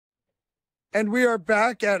And we are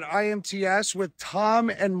back at IMTS with Tom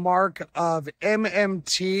and Mark of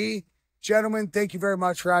MMT. Gentlemen, thank you very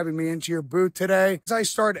much for having me into your booth today. As I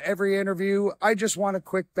start every interview, I just want a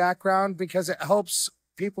quick background because it helps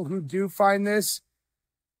people who do find this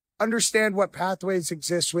understand what pathways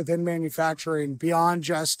exist within manufacturing beyond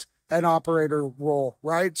just an operator role,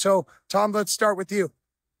 right? So, Tom, let's start with you.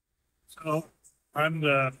 So, I'm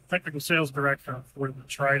the technical sales director for the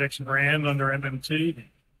Tridex brand under MMT.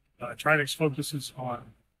 Tridex focuses on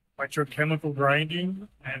electrochemical grinding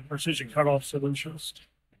and precision cutoff solutions.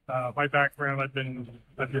 My background, I've been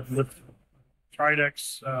with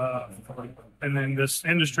Tridex and in this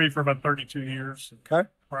industry for about 32 years. Okay.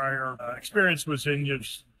 Prior experience was in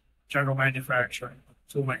just general manufacturing,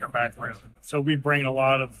 toolmaker background. So we bring a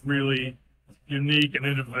lot of really unique and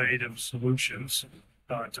innovative solutions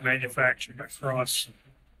to manufacturing across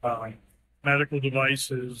medical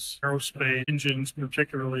devices, aerospace, engines,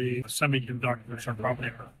 particularly semiconductors are probably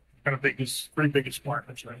our pretty biggest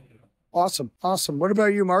markets right now. Awesome. Awesome. What about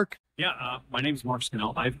you, Mark? Yeah, my name is Mark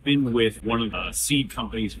Scannell. I've been with one of the seed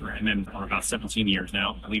companies for MM for about 17 years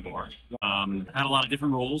now, Libor. Had a lot of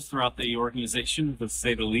different roles throughout the organization, to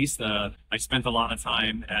say the least. I spent a lot of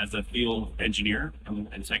time as a field engineer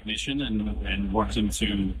and technician and worked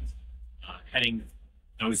into heading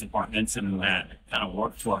those departments and that kind of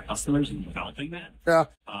work for our customers and developing that.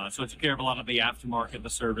 Yeah. So I took care of a lot of the aftermarket,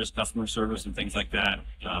 the service, customer service, and things like that.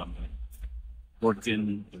 Worked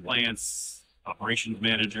in the plants, operations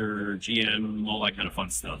manager, GM, all that kind of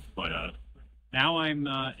fun stuff. But now I'm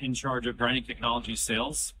in charge of grinding technology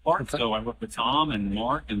sales part. Okay. So I work with Tom and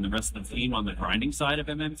Mark and the rest of the team on the grinding side of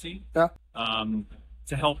MMT. Yeah.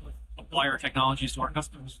 To help apply our technologies to our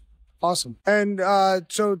customers. Awesome. And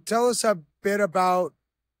so tell us a bit about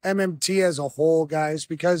MMT as a whole, guys,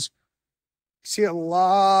 because I see a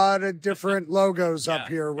lot of different logos up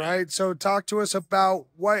here, right? So talk to us about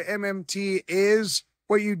what MMT is,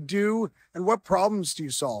 what you do, and what problems do you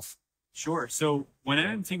solve? Sure. So when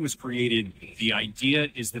MMT was created, the idea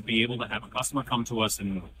is to be able to have a customer come to us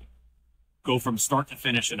and go from start to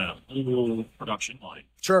finish in a whole production line.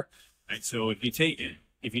 Sure. Right. So if you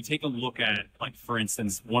take a look at, like, for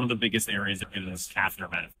instance, one of the biggest areas is catheter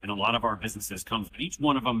management, and a lot of our businesses come from each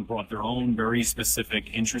one of them brought their own very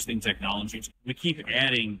specific, interesting technologies. We keep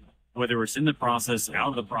adding, whether it's in the process, out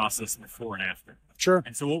of the process, before and after. Sure.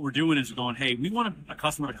 And so what we're doing is going, hey, we want a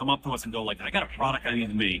customer to come up to us and go, like, I got a product I need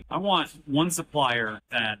to make. I want one supplier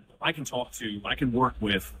that I can talk to, I can work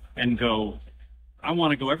with, and go, I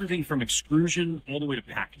want to go everything from extrusion all the way to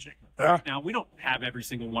packaging. Yeah. Now, we don't have every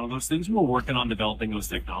single one of those things. We're working on developing those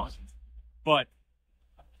technologies. But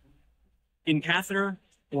in catheter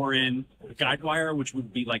or in guide wire, which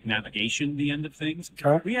would be like navigation, the end of things,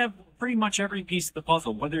 Okay. we have pretty much every piece of the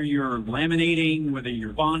puzzle, whether you're laminating, whether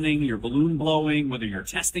you're bonding, you're balloon blowing, whether you're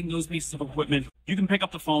testing those pieces of equipment. You can pick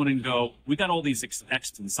up the phone and go, we got all these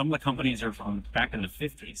and some of the companies are from back in the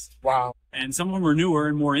 50s. Wow. And some of them are newer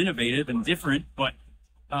and more innovative and different, but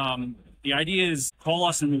the idea is call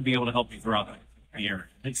us and we'll be able to help you throughout the area.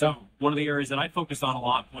 And so one of the areas that I focused on a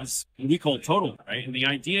lot was what we call total, right? And the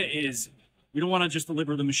idea is we don't want to just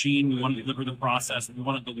deliver the machine, we want to deliver the process, and we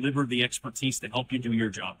want to deliver the expertise to help you do your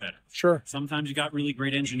job better. Sure. Sometimes you got really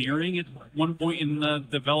great engineering at one point in the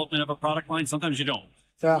development of a product line, sometimes you don't.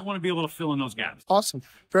 Yeah. We want to be able to fill in those gaps. Awesome.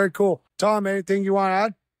 Very cool. Tom, anything you want to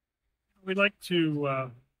add? We'd like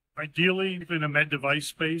to, ideally, in a med device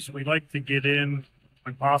space, we'd like to get in,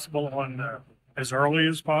 when possible, on as early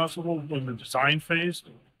as possible in the design phase.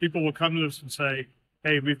 People will come to us and say,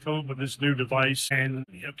 hey, we've come up with this new device, and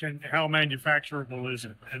how manufacturable is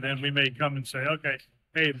it? And then we may come and say, okay,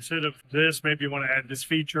 hey, instead of this, maybe you want to add this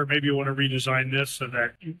feature, maybe you want to redesign this so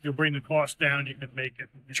that you'll bring the cost down, you can make it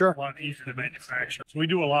Sure. a lot easier to manufacture. So we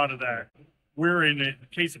do a lot of that. We're in the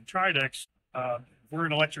case of Tridex, we're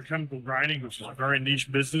in electrochemical grinding, which is a very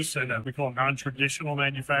niche business, and we call it non-traditional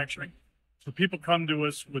manufacturing. So people come to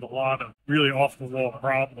us with a lot of really off-the-wall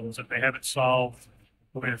problems that they haven't solved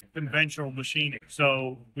with conventional machining.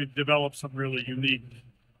 So we've developed some really unique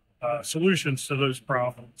solutions to those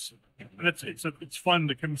problems. And it's fun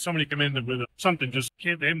to somebody come in with something they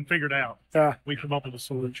haven't figured out. Yeah. We come up with a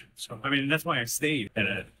solution. So I mean, that's why I stayed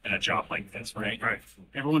at a job like this, right? Right.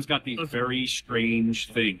 Everyone's got these very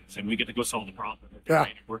strange things, and we get to go solve the problem. Yeah.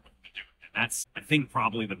 Right? And work to do it. And that's, I think,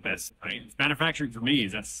 probably the best. I mean, manufacturing for me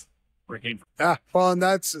that's where it came from. Yeah. Well, and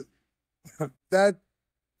that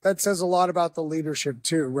says a lot about the leadership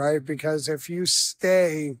too, right? Because if you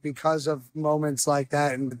stay because of moments like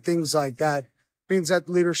that and things like that, means that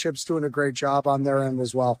leadership's doing a great job on their end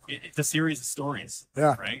as well. It's a series of stories.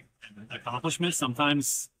 Yeah. Right. And accomplishments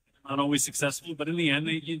sometimes Not always successful, but in the end,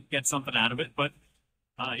 you get something out of it. But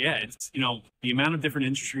yeah, it's, you know, the amount of different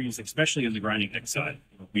industries, especially on the grinding tech side,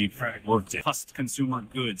 we've worked in, plus consumer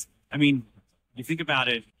goods. I mean, you think about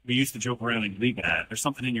it, we used to joke around and leave that. There's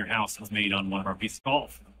something in your house that's made on one of our pieces of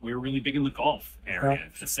golf. We were really big in the golf area,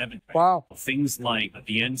 the 70s. Wow. Things like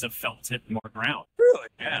the ends of felt tip more ground. Really?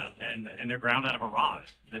 Yeah, and they're ground out of a rod.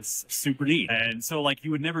 That's super neat. And so, like,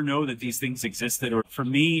 you would never know that these things existed. Or for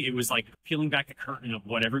me, it was like peeling back the curtain of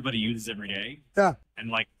what everybody uses every day. Yeah. And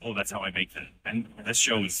like, oh, that's how I make that. And this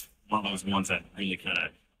show is one of those ones that really kind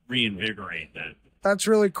of reinvigorate that. That's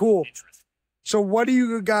really cool. Interest. So what are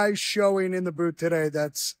you guys showing in the booth today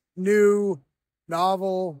that's new,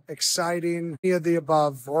 novel, exciting, any of the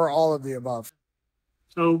above, or all of the above?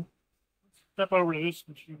 So step over to this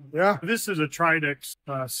machine. Yeah. This is a Tridex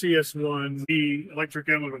CS1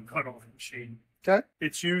 electrochemical cutoff machine. Okay.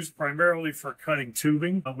 It's used primarily for cutting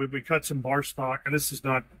tubing. We cut some bar stock, and this is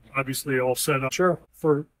not obviously all set up Sure.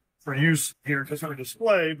 for use here just for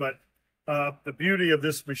display, but the beauty of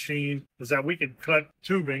this machine is that we can cut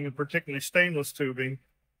tubing, and particularly stainless tubing,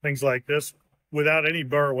 things like this, without any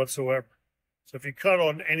burr whatsoever. So if you cut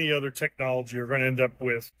on any other technology, you're going to end up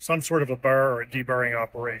with some sort of a burr or a deburring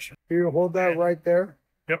operation. Can you hold that right there?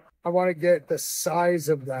 Yep. I want to get the size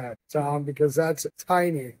of that, Tom, because that's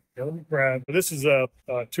tiny. Brad, this is a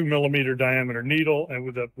 2 millimeter diameter needle,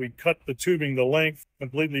 and we cut the tubing the length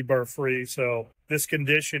completely burr free. So this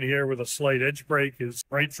condition here with a slight edge break is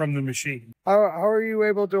right from the machine. How are you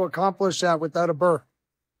able to accomplish that without a burr?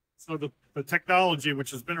 So the technology,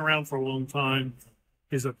 which has been around for a long time,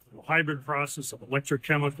 is a hybrid process of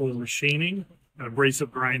electrochemical machining and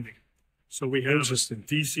abrasive grinding. So we have a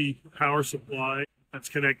DC power supply that's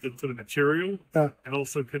connected to the material and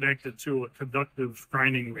also connected to a conductive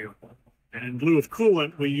grinding wheel. And in lieu of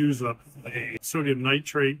coolant, we use a sodium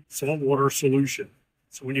nitrate saltwater solution.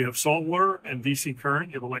 So when you have salt water and DC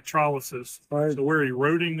current, you have electrolysis. Right. So we're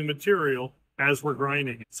eroding the material as we're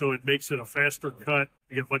grinding it. So it makes it a faster cut.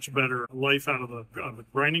 You get much better life out of the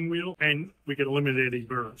grinding wheel, and we can eliminate any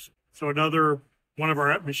burrs. So another one of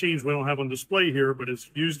our machines we don't have on display here, but is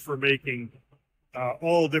used for making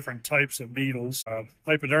all different types of needles,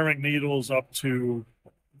 hypodermic needles up to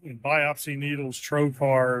biopsy needles,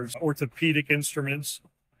 trocars, orthopedic instruments.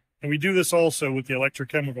 And we do this also with the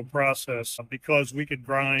electrochemical process because we can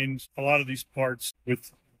grind a lot of these parts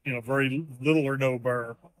with, you know, very little or no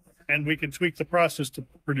burr. And we can tweak the process to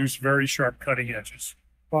produce very sharp cutting edges.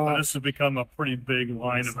 Wow. This has become a pretty big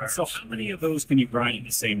line of ours. So how many of those can you grind at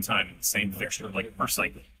the same time in the same fixture, like per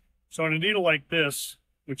cycle? So on a needle like this,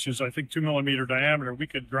 which is I think 2 millimeter diameter, we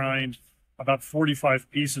could grind about 45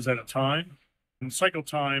 pieces at a time. And cycle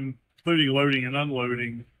time, including loading and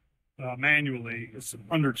unloading manually, is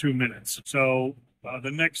under 2 minutes. So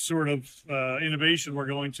the next sort of innovation we're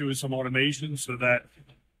going to is some automation so that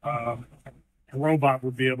a robot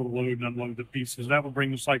would be able to load and unload the pieces. That will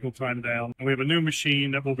bring the cycle time down. And we have a new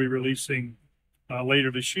machine that we'll be releasing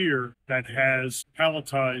later this year that has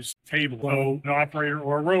palletized table. So an operator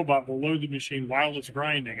or a robot will load the machine while it's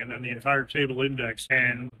grinding, and then the entire table index,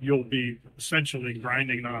 and you'll be essentially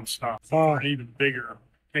grinding nonstop. An even bigger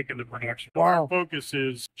kick into production. Wow. Our focus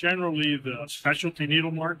is generally the specialty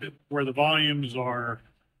needle market, where the volumes are,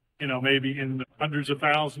 you know, maybe in the hundreds of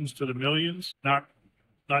thousands to the millions, not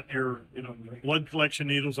your, you know, blood collection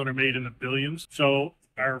needles that are made in the billions. So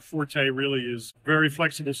our forte really is very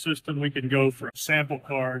flexible system. We can go for a sample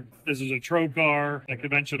card. This is a trocar, a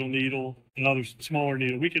conventional needle, another smaller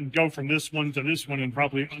needle. We can go from this one to this one in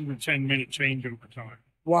probably under 10-minute changeover time.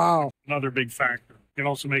 Wow. Another big factor. You can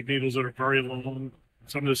also make needles that are very long.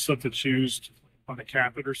 Some of the stuff that's used on the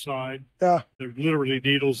catheter side. Yeah. They're literally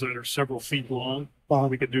needles that are several feet long. Wow.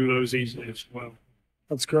 We could do those easily as well.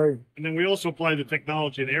 That's great. And then we also apply the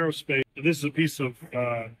technology in aerospace. This is a piece of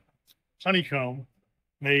honeycomb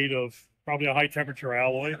made of probably a high temperature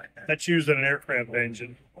alloy that's used in an aircraft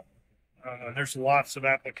engine. There's lots of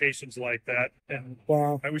applications like that. And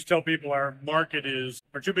Wow. I always tell people our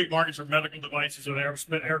two big markets are medical devices and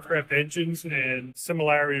aircraft engines, and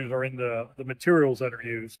similarities are in the materials that are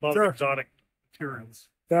used, a lot of exotic materials.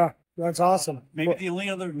 Yeah, that's awesome. Maybe the only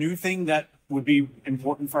other new thing that would be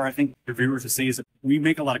important for, I think, your viewers to see is that we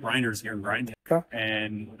make a lot of grinders here in grinding. Okay.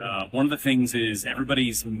 And one of the things is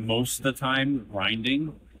everybody's most of the time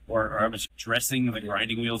grinding or dressing the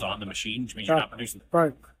grinding wheels on the machine, which means you're not producing them.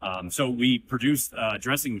 Right. So we produce a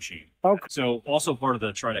dressing machine. Okay. So also part of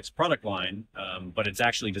the Tridex product line, but it's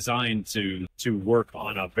actually designed to work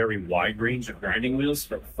on a very wide range of grinding wheels.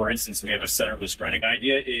 For instance, we have a centerless grinding. The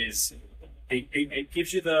idea is it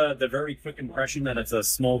gives you the very quick impression that it's a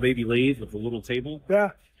small baby lathe with a little table. Yeah.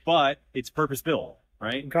 But it's purpose built.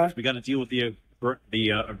 right? Okay. We got to deal with the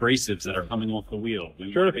abrasives that are coming off the wheel.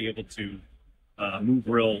 We want to be able to move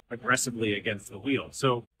real aggressively against the wheel.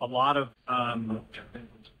 So a lot of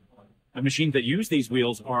the machines that use these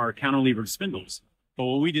wheels are counterlevered spindles. But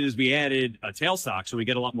what we did is we added a tailstock so we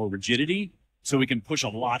get a lot more rigidity, so we can push a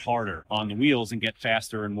lot harder on the wheels and get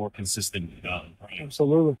faster and more consistent.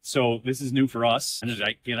 Absolutely. So this is new for us. And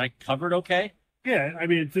did I cover it okay? Yeah, I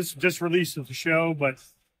mean, this just released at the show, but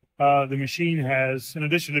the machine has, in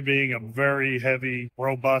addition to being a very heavy,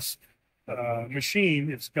 robust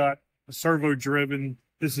machine, it's got a servo-driven.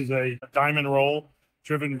 This is a diamond roll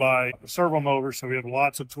driven by a servo motor, so we have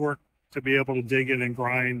lots of torque to be able to dig in and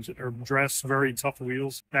grind or dress very tough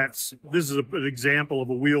wheels. This is an example of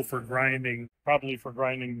a wheel for grinding, probably for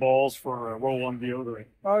grinding balls for a roll-on deodorant.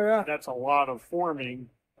 Oh yeah. That's a lot of forming.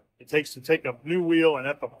 It takes to take a new wheel and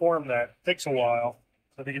have to form that. Takes a while.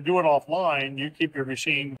 So if you can do it offline, you keep your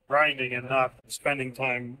machine grinding and not spending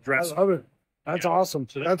time I dressing. love it. That's awesome.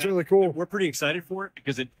 So that's really cool. We're pretty excited for it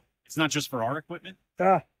because it's not just for our equipment.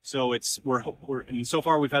 Yeah. So and so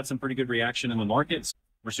far we've had some pretty good reaction in the markets.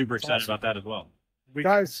 We're super excited about that as well.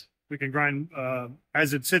 Guys, We can grind,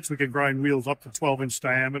 as it sits, we can grind wheels up to 12-inch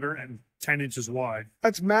diameter and 10 inches wide.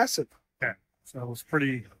 that's massive. Yeah. So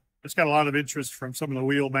it's got a lot of interest from some of the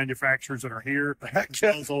wheel manufacturers that are here.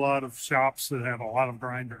 There's a lot of shops that have a lot of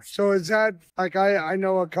grinders. So is that like I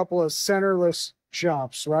know a couple of centerless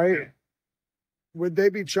shops, right? Yeah. Would they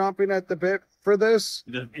be chomping at the bit for this?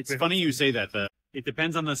 It's funny you say that. It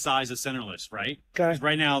depends on the size of centerless, right? Okay. 'Cause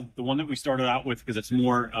right now, the one that we started out with, because it's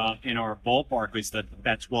more in our ballpark, is that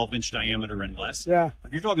 12-inch diameter and less. Yeah.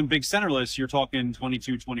 If you're talking big centerless, you're talking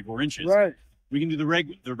 22, 24 inches. Right. We can do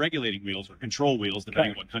the regulating wheels or control wheels,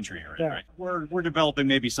 depending on what country you're in, Yeah. right? We're developing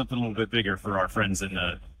maybe something a little bit bigger for our friends in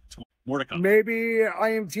more to come. Maybe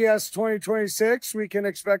IMTS 2026, we can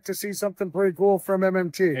expect to see something pretty cool from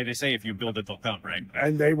MMT. Hey, they say if you build it, they'll come, right?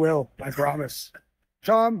 And they will, I promise.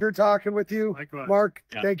 Tom, good talking with you. Likewise. Mark,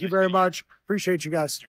 Yeah. thank you very much. Appreciate you guys.